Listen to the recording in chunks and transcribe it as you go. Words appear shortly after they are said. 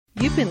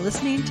You've been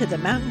listening to The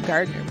Mountain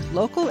Gardener with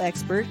local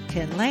expert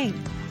Ken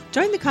Lane.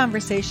 Join the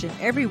conversation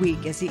every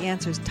week as he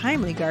answers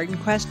timely garden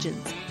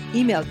questions.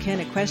 Email Ken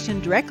a question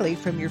directly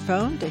from your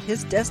phone to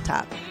his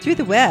desktop through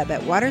the web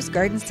at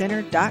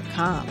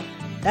watersgardencenter.com.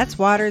 That's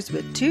Waters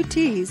with 2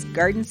 T's,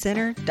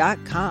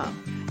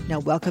 gardencenter.com. Now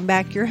welcome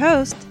back your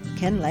host,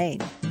 Ken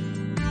Lane.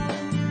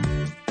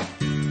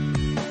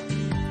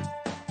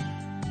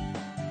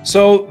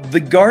 So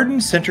the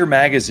Garden Center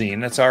magazine,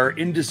 that's our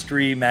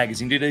industry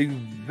magazine, did a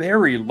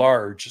very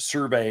large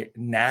survey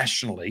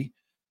nationally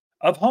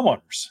of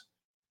homeowners.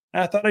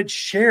 And I thought I'd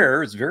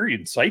share, it's very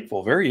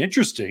insightful, very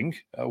interesting,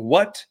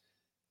 what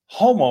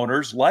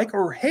homeowners like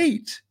or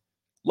hate,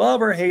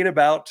 love or hate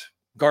about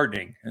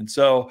gardening. And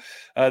so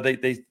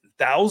they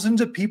thousands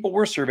of people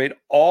were surveyed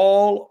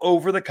all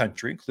over the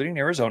country, including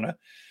Arizona.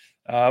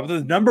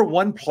 The number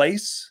one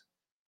place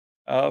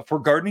for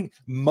gardening,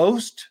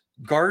 most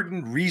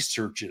garden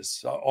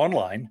researches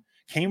online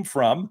came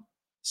from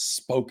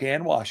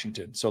Spokane,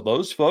 Washington. So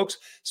those folks,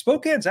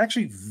 Spokane's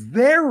actually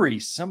very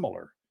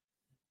similar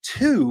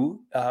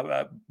to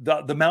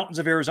the mountains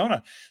of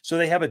Arizona. So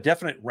they have a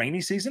definite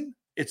rainy season.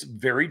 It's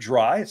very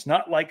dry. It's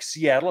not like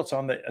Seattle. It's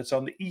on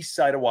the east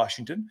side of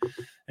Washington.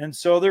 And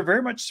so they're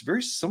very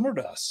similar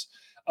to us.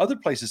 Other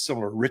places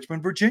similar.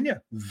 Richmond,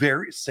 Virginia,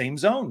 very same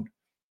zone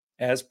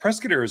as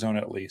Prescott, Arizona,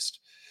 at least.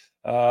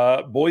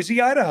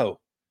 Boise, Idaho,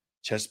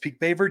 Chesapeake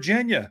Bay,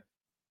 Virginia.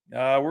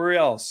 Where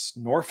else?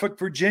 Norfolk,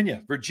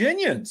 Virginia.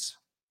 Virginians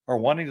are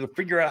wanting to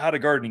figure out how to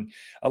gardening.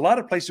 A lot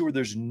of places where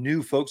there's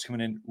new folks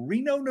coming in.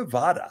 Reno,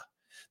 Nevada.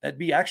 That'd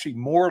be actually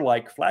more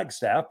like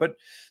Flagstaff, but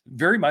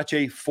very much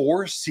a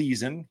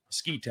 4-season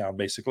ski town,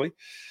 basically.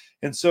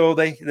 And so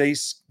they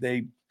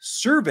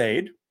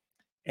surveyed,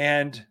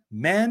 and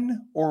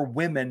men or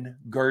women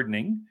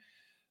gardening.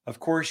 Of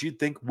course, you'd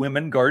think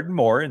women garden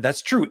more, and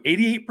that's true.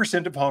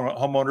 88% of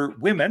homeowner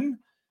women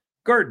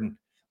garden.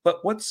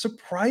 But what's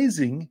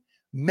surprising,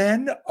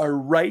 men are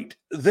right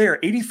there.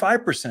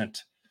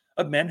 85%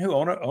 of men who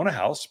own a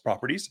house,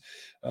 properties,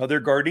 they're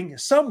gardening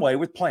some way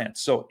with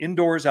plants. So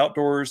indoors,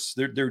 outdoors,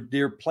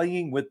 they're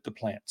playing with the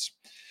plants.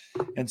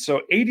 And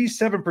so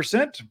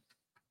 87%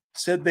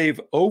 said they've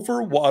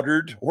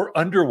overwatered or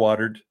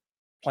underwatered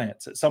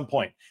plants at some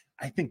point.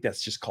 I think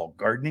that's just called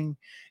gardening.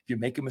 If you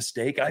make a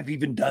mistake, I've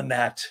even done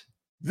that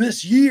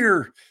this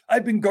year.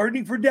 I've been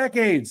gardening for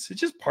decades.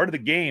 It's just part of the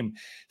game.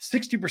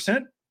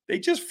 60%, they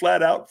just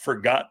flat out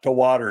forgot to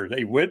water.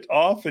 They went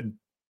off and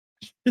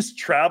just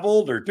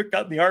traveled or took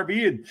out in the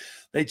RV and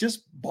they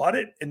just bought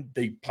it and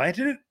they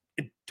planted it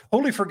and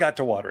totally forgot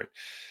to water it.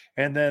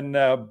 And then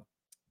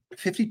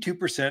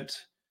 52%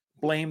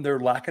 blame their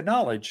lack of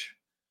knowledge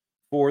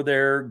for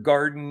their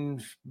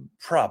garden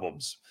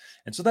problems.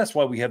 And so that's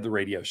why we have the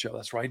radio show.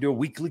 That's why I do a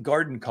weekly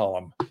garden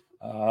column.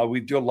 We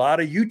do a lot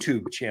of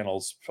YouTube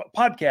channels,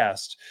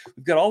 podcasts.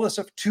 We've got all this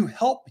stuff to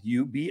help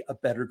you be a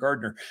better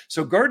gardener.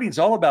 So gardening is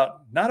all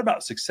about, not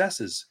about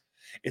successes.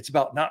 It's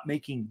about not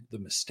making the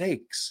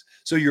mistakes.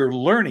 So you're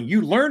learning.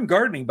 You learn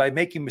gardening by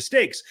making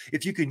mistakes.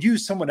 If you can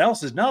use someone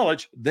else's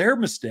knowledge, their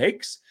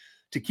mistakes,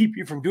 to keep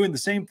you from doing the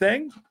same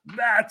thing,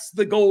 that's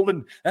the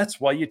golden. That's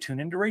why you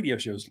tune into radio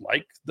shows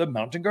like The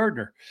Mountain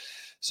Gardener.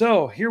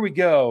 So here we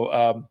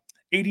go.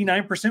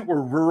 89%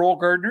 were rural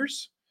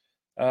gardeners.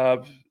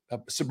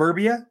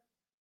 Suburbia,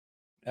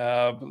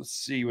 let's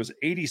see, was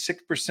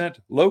 86%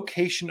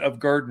 location of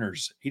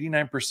gardeners.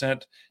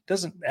 89%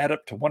 doesn't add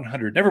up to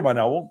 100. Never mind,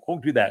 I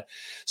won't do that.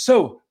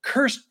 So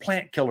cursed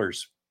plant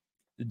killers.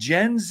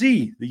 Gen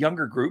Z, the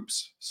younger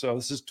groups, so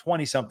this is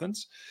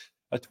 20-somethings,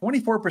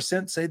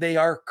 24% say they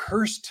are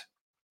cursed.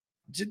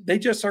 They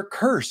just are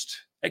cursed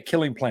at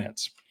killing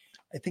plants.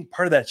 I think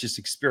part of that's just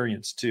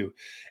experience too.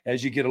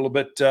 As you get a little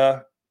bit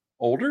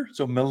older,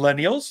 so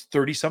millennials,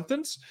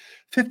 30-somethings,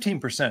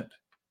 15%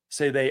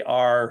 say they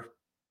are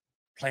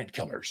plant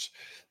killers.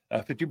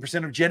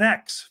 15% of Gen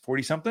X,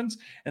 40-somethings,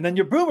 and then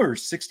your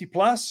boomers, 60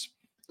 plus,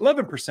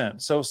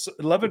 11%. So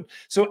 11.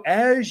 So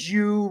as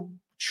you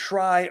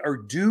try or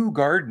do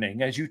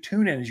gardening, as you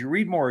tune in, as you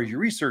read more, as you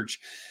research,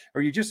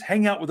 or you just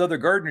hang out with other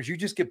gardeners, you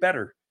just get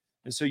better.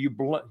 And so you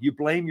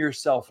blame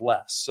yourself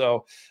less.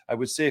 So I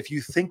would say if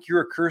you think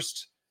you're a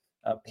cursed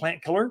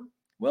plant killer,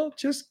 well,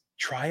 just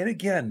try it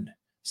again.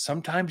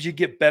 Sometimes you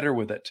get better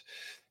with it.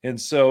 And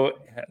so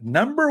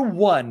number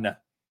one,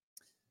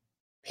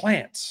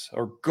 plants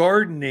or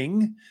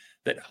gardening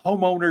that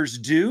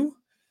homeowners do,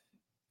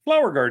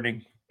 flower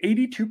gardening.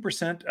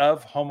 82%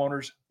 of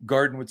homeowners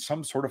garden with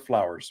some sort of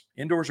flowers,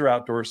 indoors or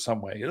outdoors,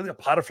 some way. A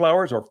pot of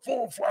flowers or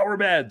full flower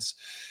beds.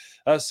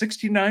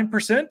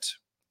 69%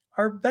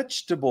 are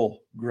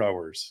vegetable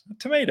growers.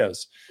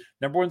 Tomatoes.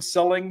 Number one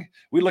selling,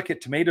 we look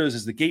at tomatoes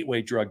as the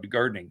gateway drug to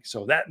gardening.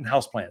 So that and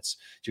houseplants.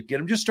 You get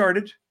them just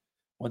started.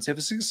 Once they have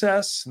a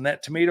success and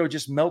that tomato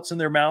just melts in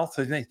their mouth,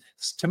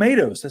 it's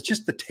tomatoes. That's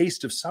just the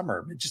taste of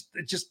summer.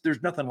 It just,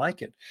 there's nothing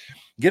like it.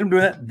 Get them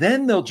doing that.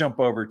 Then they'll jump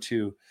over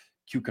to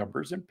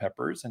cucumbers and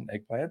peppers and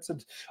eggplants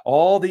and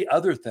all the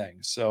other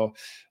things. So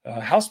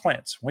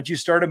houseplants, once you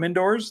start them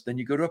indoors, then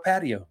you go to a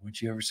patio.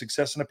 Once you have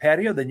success in a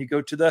patio, then you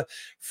go to the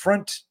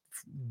front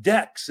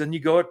decks, and you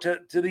go out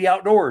to the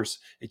outdoors.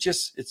 It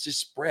just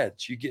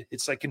spreads.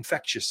 It's like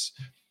infectious.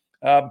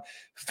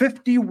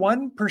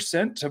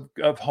 51%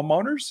 of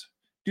homeowners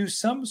do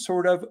some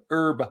sort of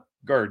herb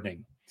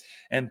gardening,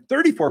 and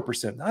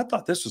 34%. I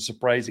thought this was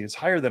surprising. It's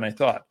higher than I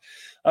thought.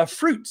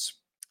 Fruits.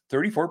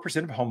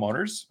 34% of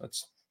homeowners.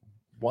 That's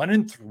one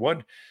in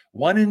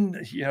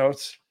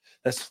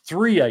that's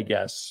 3, I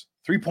guess.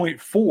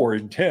 3.4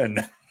 in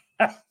 10.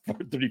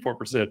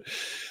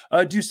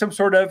 34% do some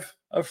sort of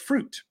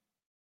fruit.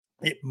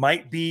 It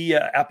might be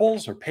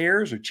apples or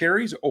pears or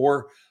cherries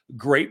or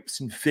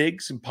grapes and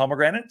figs and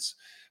pomegranates,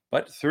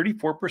 but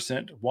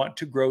 34% want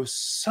to grow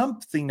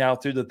something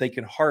out there that they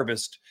can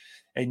harvest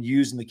and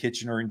use in the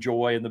kitchen or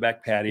enjoy in the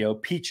back patio.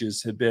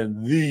 Peaches have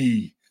been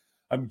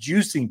I'm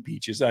juicing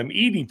peaches. I'm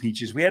eating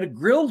peaches. We had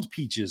grilled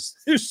peaches.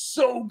 They're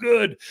so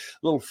good. A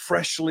little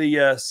freshly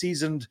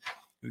seasoned.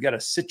 We've got a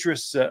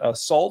citrus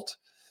salt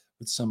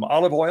with some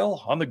olive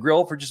oil on the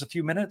grill for just a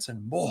few minutes,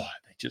 and boy,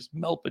 they just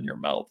melt in your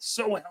mouth.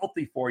 So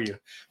healthy for you.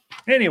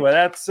 Anyway,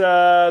 this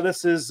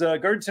is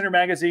Garden Center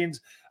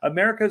Magazine's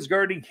America's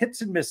Gardening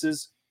Hits and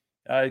Misses.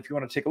 If you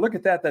want to take a look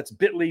at that, that's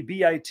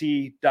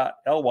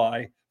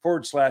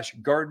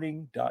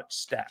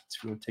bit.ly/gardening.stats.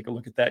 If you want to take a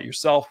look at that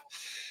yourself.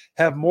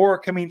 Have more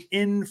coming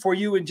in for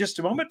you in just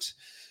a moment.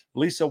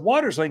 Lisa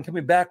Waterslane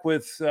coming back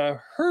with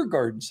her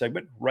garden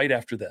segment right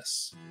after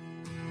this.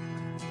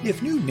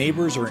 If new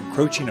neighbors are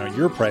encroaching on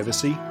your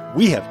privacy,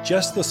 we have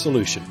just the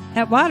solution.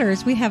 At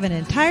Waters, we have an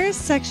entire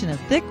section of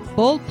thick,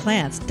 bold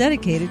plants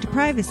dedicated to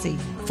privacy.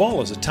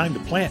 Fall is a time to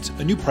plant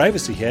a new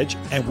privacy hedge,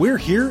 and we're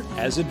here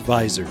as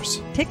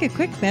advisors. Take a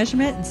quick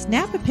measurement and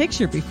snap a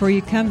picture before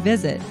you come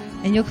visit,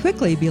 and you'll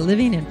quickly be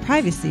living in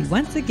privacy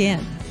once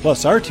again.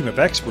 Plus, our team of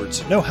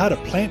experts know how to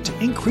plant to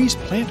increase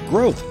plant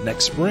growth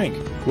next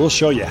spring. We'll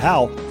show you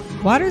how.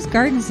 Waters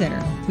Garden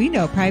Center. We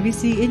know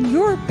privacy in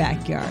your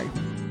backyard.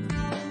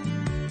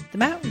 The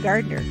Mountain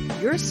Gardener,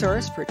 your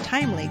source for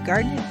timely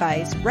garden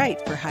advice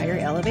right for higher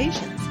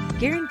elevations.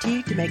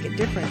 Guaranteed to make a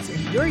difference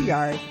in your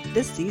yard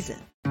this season.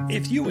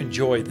 If you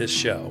enjoy this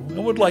show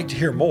and would like to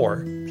hear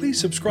more, please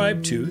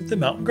subscribe to The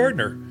Mountain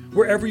Gardener,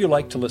 wherever you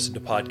like to listen to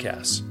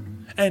podcasts.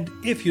 And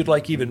if you'd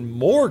like even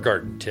more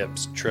garden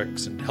tips,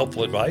 tricks, and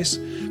helpful advice,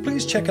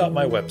 please check out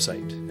my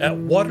website at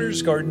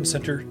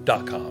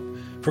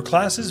watersgardencenter.com for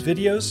classes,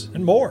 videos,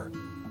 and more,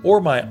 or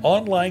my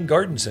online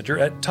garden center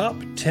at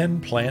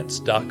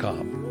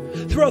top10plants.com.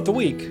 Throughout the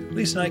week,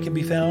 Lisa and I can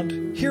be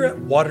found here at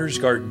Waters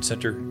Garden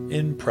Center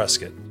in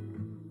Prescott.